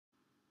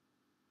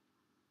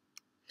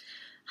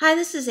Hi,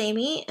 this is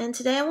Amy, and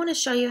today I want to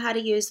show you how to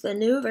use the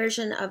new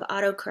version of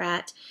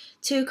Autocrat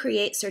to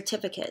create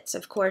certificates.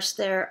 Of course,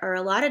 there are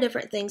a lot of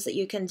different things that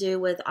you can do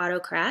with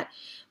Autocrat,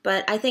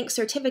 but I think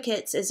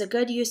certificates is a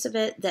good use of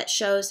it that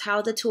shows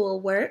how the tool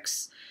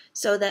works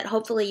so that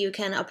hopefully you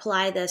can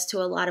apply this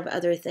to a lot of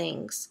other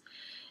things.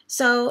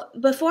 So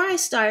before I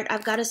start,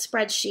 I've got a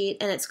spreadsheet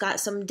and it's got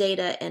some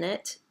data in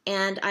it,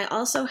 and I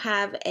also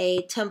have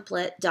a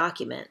template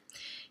document.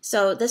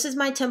 So this is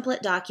my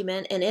template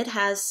document and it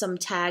has some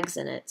tags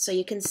in it. So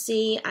you can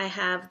see I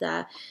have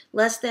the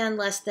less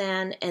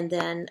than, and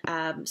then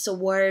some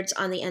words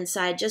on the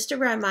inside just to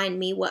remind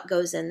me what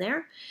goes in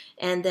there,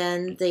 and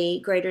then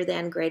the greater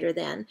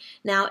than.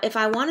 Now if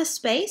I want a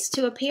space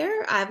to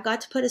appear, I've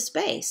got to put a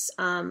space.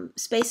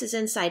 Spaces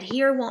inside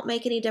here won't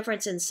make any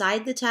difference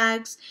inside the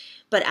tags,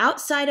 but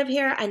outside of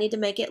here I need to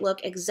make it look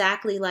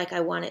exactly like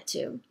I want it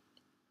to.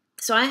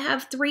 So I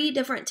have three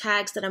different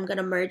tags that I'm going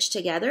to merge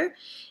together.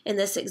 In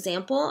this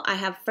example, I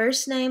have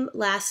first name,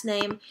 last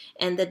name,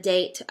 and the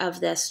date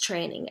of this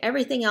training.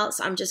 Everything else,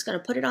 I'm just going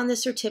to put it on the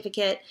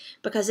certificate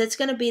because it's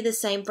going to be the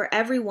same for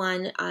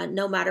everyone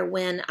no matter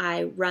when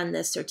I run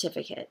this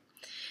certificate.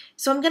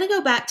 So I'm going to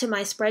go back to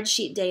my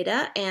spreadsheet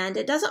data, and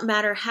it doesn't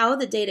matter how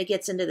the data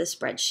gets into the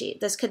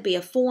spreadsheet. This could be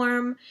a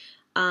form.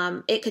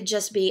 It could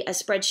just be a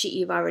spreadsheet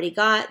you've already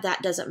got.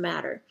 That doesn't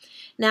matter.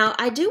 Now,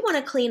 I do want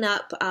to clean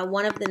up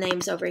one of the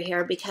names over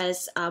here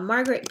because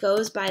Margaret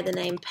goes by the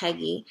name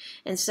Peggy,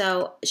 and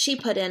so she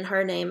put in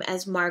her name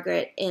as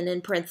Margaret and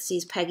in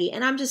parentheses Peggy,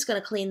 and I'm just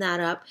going to clean that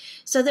up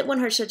so that when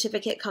her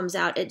certificate comes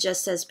out, it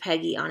just says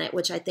Peggy on it,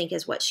 which I think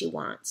is what she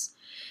wants.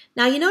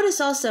 Now, you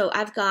notice also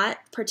I've got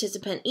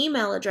participant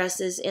email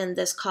addresses in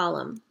this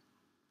column.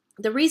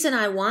 The reason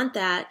I want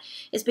that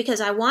is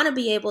because I want to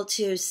be able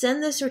to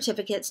send the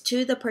certificates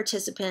to the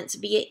participants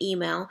via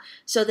email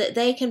so that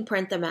they can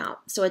print them out.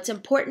 So it's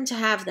important to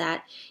have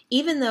that,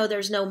 even though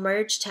there's no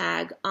merge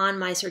tag on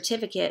my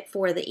certificate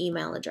for the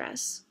email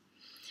address.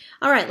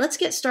 All right, let's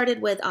get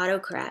started with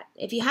Autocrat.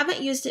 If you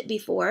haven't used it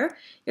before,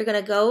 you're going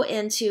to go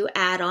into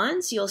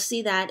add-ons. You'll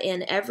see that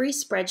in every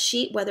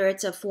spreadsheet, whether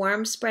it's a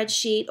form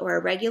spreadsheet or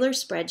a regular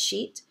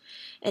spreadsheet,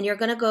 and you're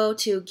going to go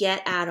to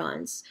Get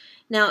Add-ons.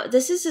 Now,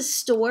 this is a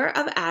store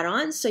of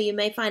add-ons, so you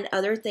may find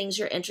other things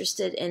you're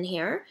interested in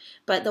here,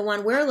 but the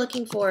one we're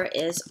looking for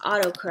is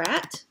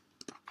Autocrat.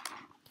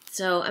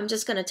 So I'm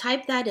just going to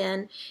type that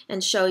in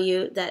and show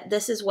you that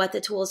this is what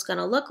the tool is going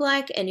to look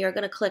like, and you're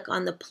going to click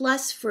on the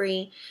plus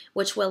free,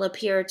 which will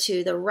appear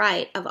to the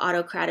right of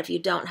Autocrat if you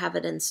don't have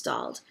it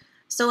installed.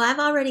 So I've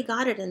already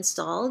got it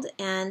installed,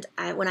 and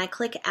when I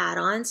click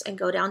add-ons and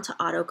go down to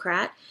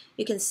Autocrat,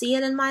 you can see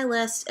it in my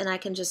list, and I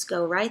can just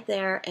go right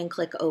there and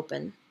click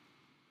open.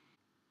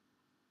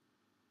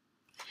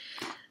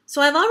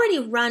 So I've already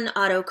run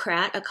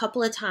Autocrat a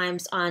couple of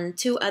times on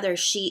two other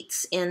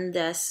sheets in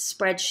this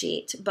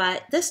spreadsheet,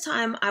 but this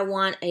time I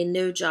want a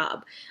new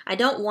job. I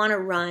don't want to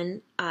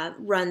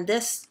run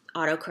this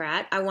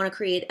Autocrat. I want to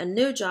create a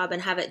new job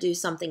and have it do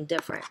something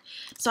different.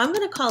 So I'm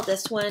going to call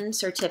this one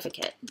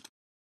Certificate,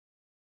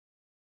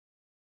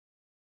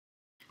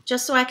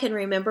 just so I can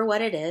remember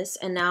what it is,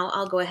 and now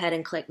I'll go ahead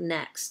and click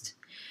Next.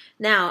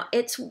 Now,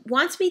 it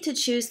wants me to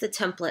choose the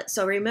template.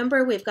 So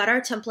remember, we've got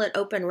our template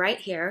open right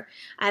here.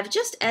 I've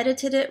just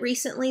edited it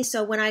recently,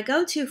 so when I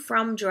go to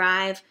From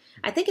Drive,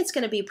 I think it's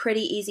going to be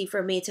pretty easy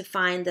for me to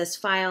find this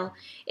file.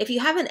 If you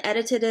haven't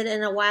edited it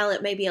in a while,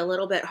 it may be a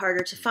little bit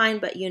harder to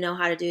find, but you know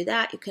how to do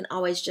that. You can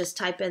always just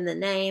type in the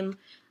name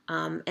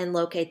and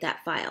locate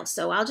that file.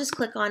 So I'll just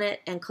click on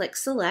it and click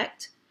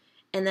Select,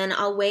 and then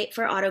I'll wait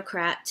for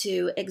Autocrat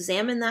to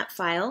examine that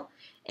file.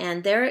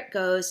 And there it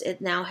goes. It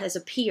now has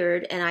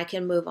appeared and I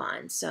can move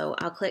on. So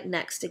I'll click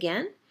Next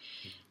again.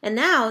 And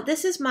now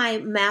this is my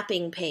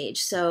mapping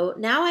page. So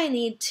now I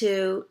need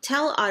to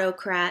tell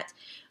Autocrat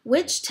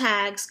which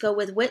tags go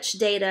with which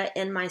data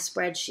in my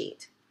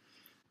spreadsheet.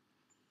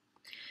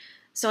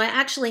 So I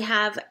actually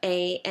have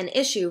an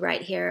issue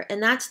right here,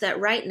 and that's that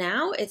right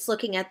now it's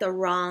looking at the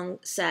wrong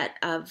set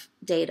of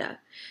data.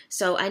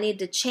 So I need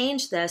to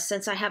change this.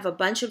 Since I have a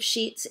bunch of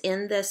sheets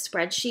in this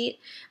spreadsheet,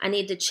 I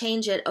need to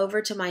change it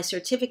over to my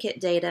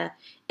certificate data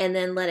and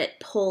then let it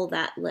pull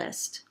that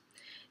list.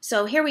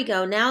 So here we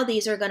go. Now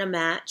these are going to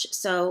match.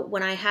 So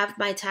when I have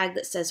my tag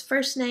that says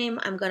first name,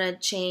 I'm going to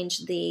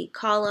change the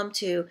column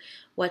to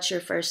what's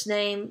your first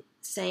name.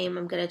 Same,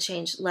 I'm going to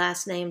change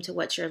last name to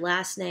what's your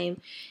last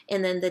name,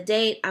 and then the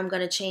date, I'm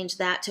going to change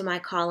that to my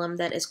column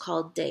that is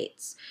called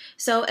dates.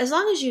 So as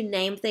long as you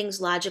name things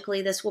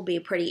logically, this will be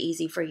pretty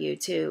easy for you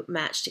to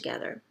match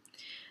together.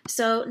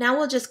 So now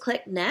we'll just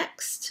click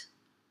Next,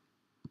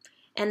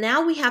 and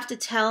now we have to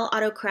tell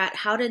Autocrat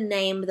how to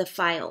name the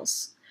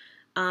files.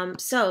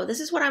 So this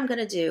is what I'm going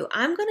to do.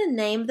 I'm going to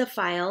name the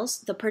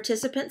files the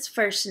participant's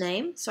first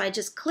name. So I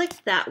just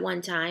clicked that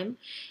one time,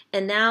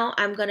 and now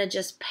I'm going to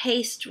just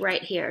paste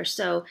right here.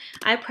 So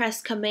I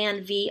press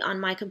Command V on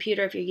my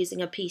computer. If you're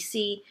using a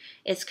PC,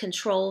 it's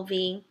Control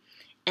V.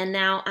 And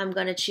now I'm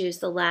going to choose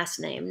the last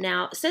name.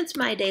 Now, since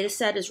my data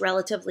set is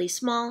relatively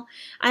small,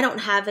 I don't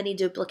have any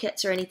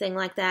duplicates or anything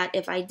like that.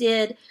 If I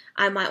did,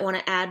 I might want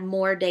to add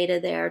more data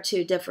there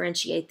to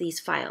differentiate these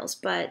files,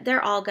 but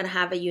they're all going to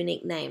have a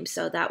unique name,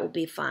 so that will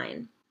be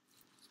fine.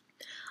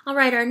 All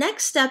right, our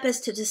next step is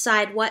to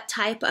decide what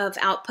type of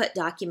output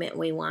document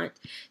we want.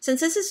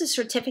 Since this is a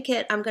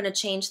certificate, I'm going to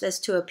change this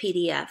to a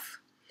PDF.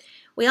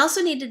 We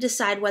also need to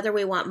decide whether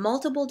we want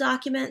multiple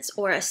documents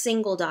or a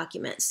single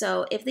document.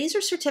 So if these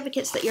are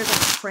certificates that you're going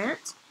to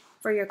print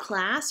for your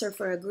class or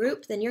for a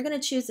group, then you're going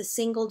to choose a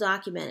single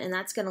document, and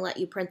that's going to let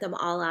you print them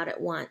all out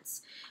at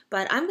once.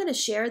 But I'm going to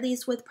share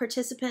these with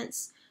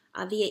participants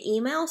via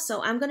email,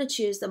 so I'm going to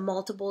choose the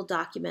multiple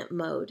document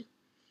mode.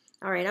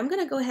 All right, I'm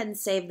going to go ahead and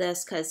save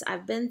this because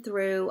I've been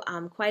through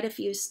quite a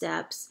few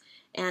steps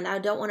and I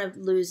don't want to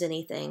lose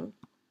anything.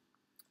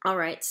 All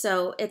right,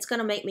 so it's going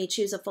to make me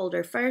choose a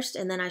folder first,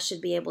 and then I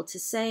should be able to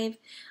save.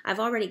 I've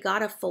already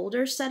got a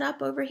folder set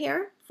up over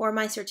here for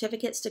my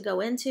certificates to go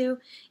into.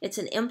 It's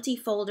an empty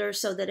folder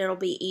so that it'll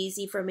be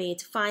easy for me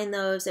to find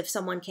those if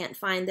someone can't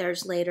find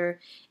theirs later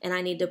and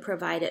I need to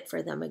provide it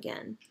for them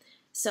again.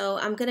 So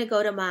I'm going to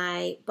go to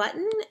my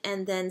button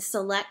and then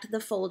select the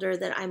folder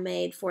that I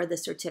made for the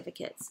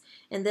certificates.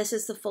 And this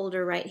is the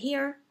folder right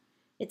here.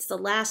 It's the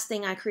last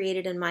thing I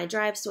created in my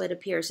drive, so it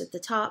appears at the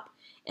top.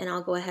 And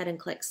I'll go ahead and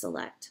click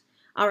select.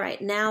 All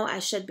right, now I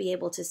should be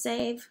able to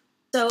save.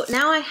 So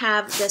now I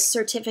have this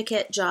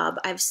certificate job.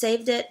 I've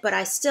saved it, but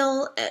I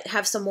still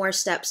have some more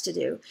steps to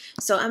do.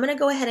 So I'm going to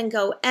go ahead and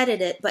go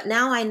edit it, but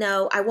now I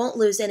know I won't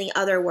lose any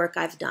other work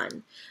I've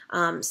done.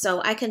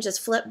 So I can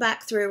just flip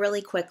back through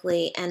really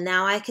quickly, and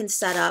now I can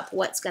set up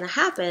what's going to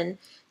happen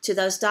to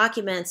those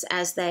documents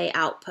as they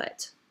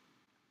output.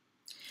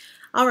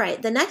 All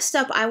right, the next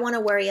step I want to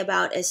worry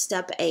about is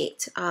step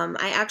 8.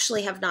 I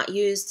actually have not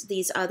used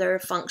these other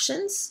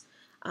functions,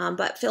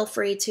 but feel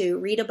free to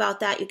read about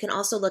that. You can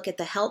also look at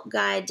the help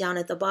guide down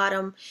at the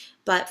bottom,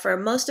 but for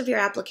most of your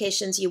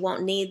applications, you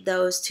won't need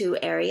those two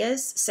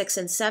areas, 6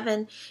 and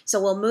 7.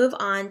 So we'll move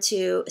on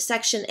to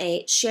section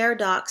 8, share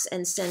docs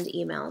and send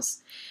emails.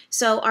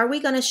 So are we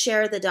going to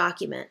share the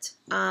document?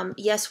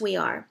 Yes, we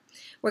are.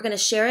 We're going to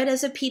share it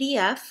as a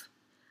PDF.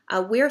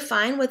 We're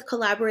fine with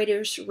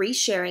collaborators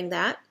resharing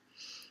that.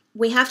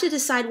 We have to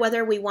decide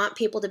whether we want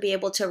people to be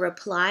able to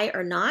reply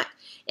or not.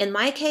 In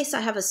my case,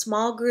 I have a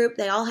small group.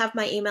 They all have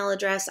my email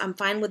address. I'm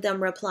fine with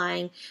them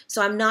replying,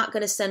 so I'm not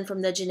going to send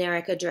from the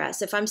generic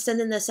address. If I'm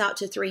sending this out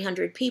to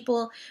 300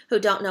 people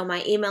who don't know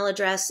my email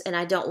address and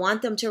I don't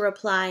want them to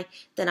reply,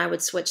 then I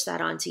would switch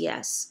that on to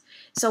yes.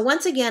 So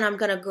once again, I'm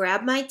going to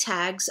grab my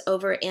tags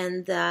over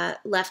in the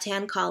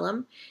left-hand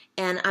column,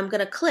 and I'm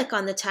going to click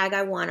on the tag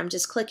I want. I'm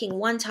just clicking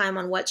one time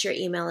on what's your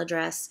email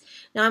address.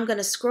 Now I'm going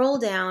to scroll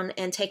down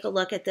and take a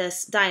look at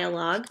this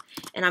dialog,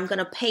 and I'm going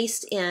to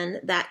paste in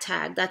that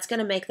tag. That's going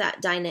to make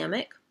that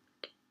dynamic.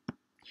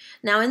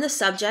 Now in the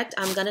subject,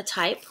 I'm going to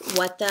type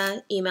what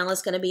the email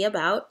is going to be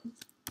about.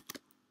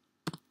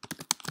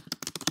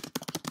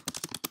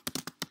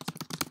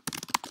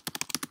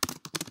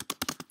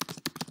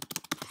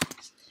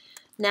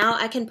 Now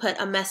I can put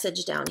a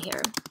message down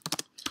here.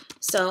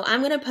 So I'm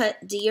going to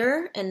put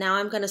Dear, and now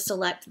I'm going to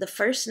select the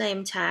first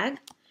name tag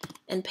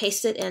and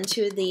paste it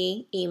into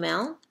the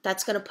email.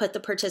 That's going to put the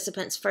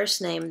participant's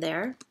first name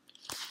there.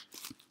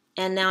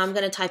 And now I'm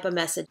going to type a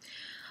message.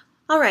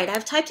 All right,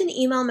 I've typed an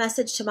email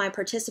message to my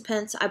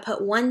participants. I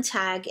put one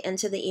tag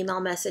into the email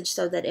message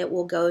so that it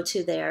will go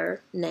to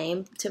their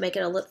name to make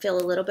it feel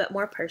a little bit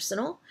more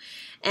personal.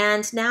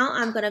 And now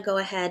I'm going to go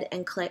ahead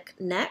and click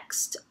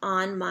Next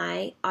on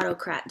my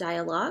Autocrat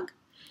dialog.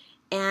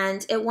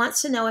 And it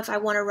wants to know if I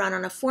want to run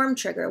on a form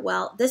trigger.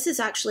 Well, this is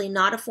actually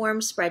not a form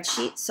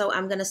spreadsheet, so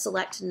I'm going to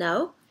select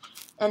No.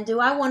 And do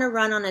I want to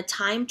run on a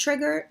time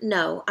trigger?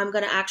 No, I'm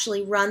going to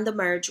actually run the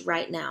merge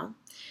right now.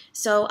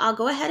 So I'll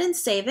go ahead and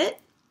save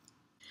it.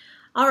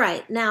 All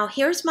right, now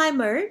here's my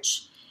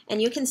merge,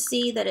 and you can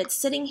see that it's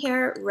sitting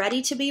here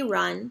ready to be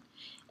run.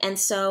 And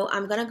so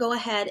I'm going to go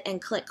ahead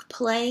and click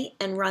play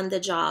and run the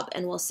job,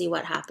 and we'll see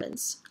what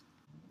happens.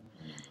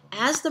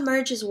 As the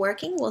merge is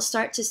working, we'll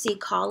start to see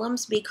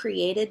columns be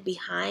created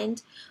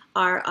behind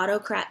our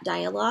Autocrat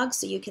dialog,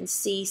 so you can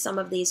see some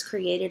of these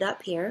created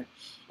up here.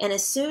 And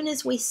as soon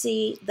as we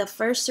see the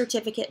first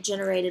certificate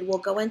generated, we'll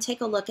go and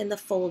take a look in the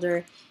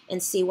folder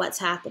and see what's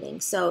happening.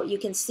 So you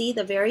can see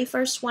the very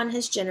first one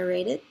has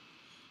generated.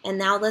 And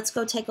now let's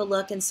go take a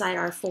look inside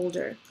our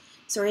folder.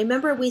 So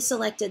remember, we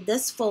selected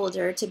this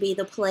folder to be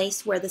the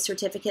place where the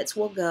certificates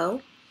will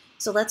go.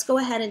 So let's go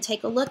ahead and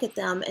take a look at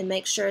them and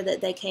make sure that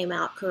they came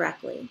out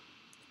correctly.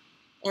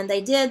 And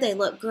they did. They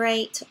look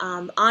great.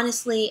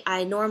 Honestly,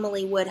 I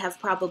normally would have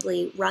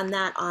probably run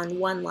that on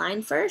one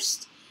line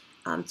first,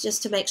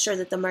 just to make sure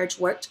that the merge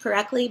worked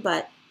correctly,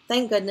 but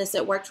thank goodness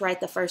it worked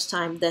right the first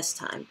time this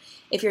time.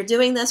 If you're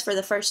doing this for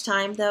the first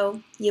time,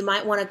 though, you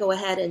might want to go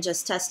ahead and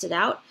just test it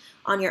out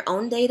on your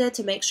own data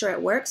to make sure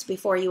it works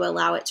before you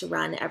allow it to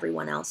run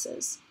everyone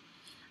else's.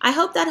 I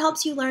hope that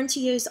helps you learn to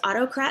use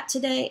Autocrat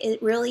today.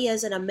 It really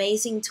is an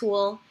amazing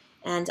tool.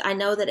 And I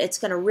know that it's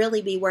going to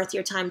really be worth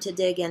your time to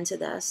dig into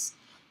this.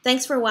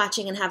 Thanks for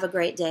watching and have a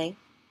great day.